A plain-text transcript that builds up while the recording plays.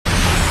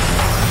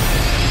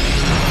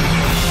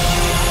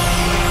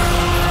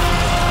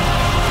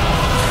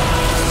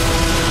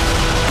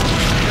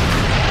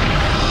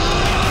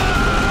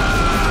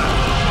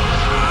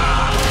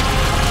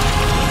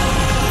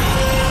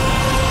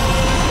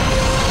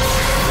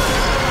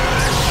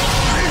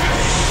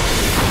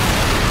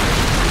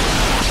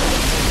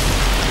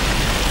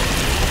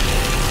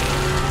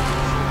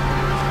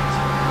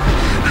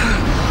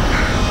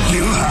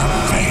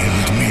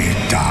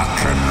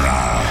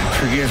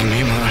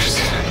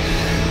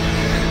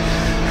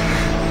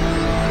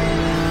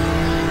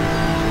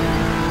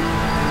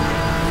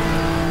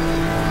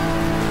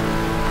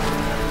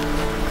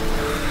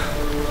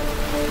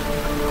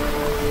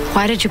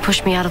Why did you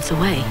push me out of the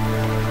way?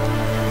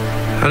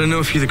 I don't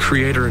know if you're the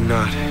creator or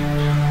not.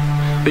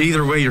 But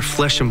either way, you're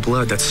flesh and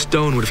blood. That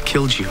stone would have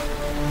killed you.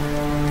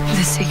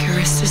 The Seeker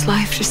risked his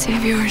life to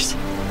save yours.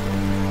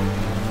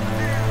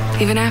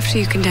 Even after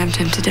you condemned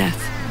him to death.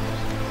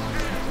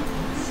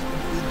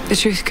 The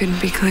truth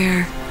couldn't be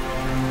clearer.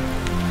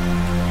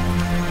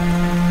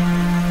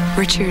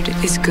 Richard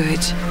is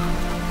good.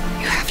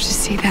 You have to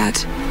see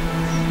that.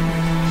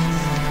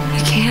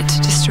 You can't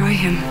destroy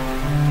him.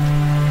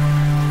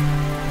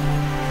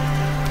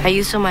 I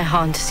used all my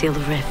Han to seal the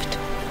rift.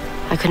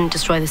 I couldn't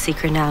destroy the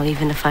Seeker now,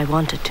 even if I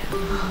wanted to.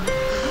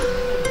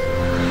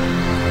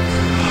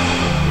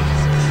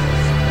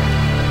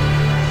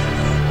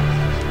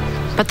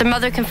 But the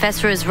Mother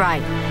Confessor is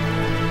right.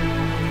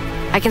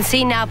 I can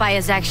see now by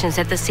his actions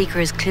that the Seeker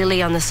is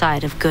clearly on the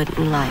side of good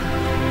and light.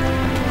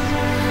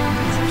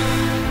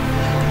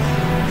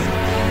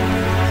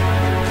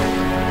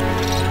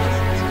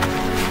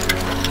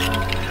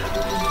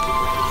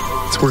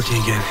 It's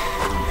working again.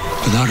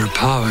 Without her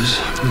powers,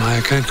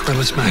 Maya can't quell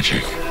its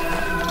magic.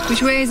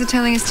 Which way is it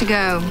telling us to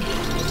go?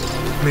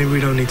 Maybe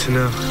we don't need to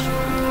know.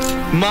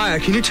 Maya,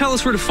 can you tell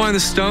us where to find the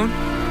stone?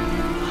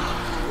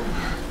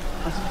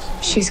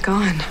 She's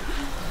gone.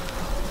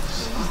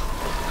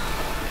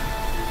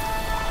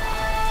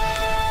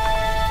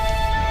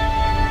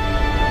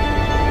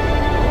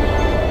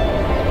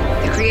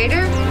 The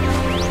creator?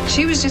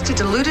 She was just a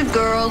deluded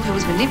girl who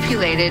was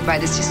manipulated by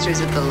the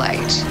Sisters of the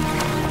Light.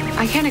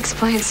 I can't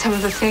explain some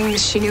of the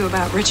things she knew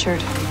about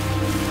Richard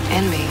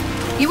and me.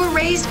 You were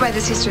raised by the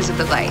Sisters of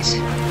the Light.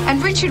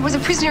 And Richard was a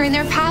prisoner in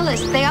their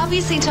palace. They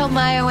obviously told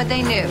Maya what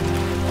they knew.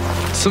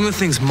 Some of the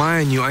things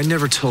Maya knew, I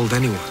never told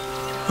anyone.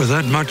 With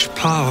that much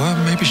power,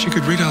 maybe she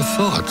could read our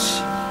thoughts.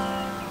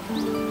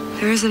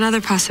 There is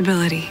another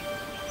possibility.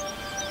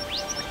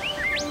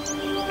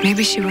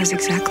 Maybe she was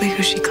exactly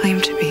who she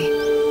claimed to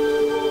be.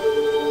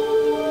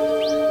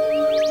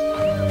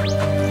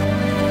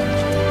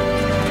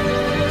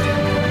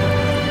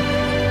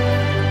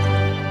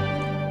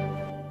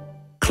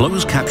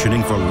 Closed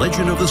captioning for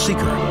Legend of the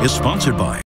Seeker is sponsored by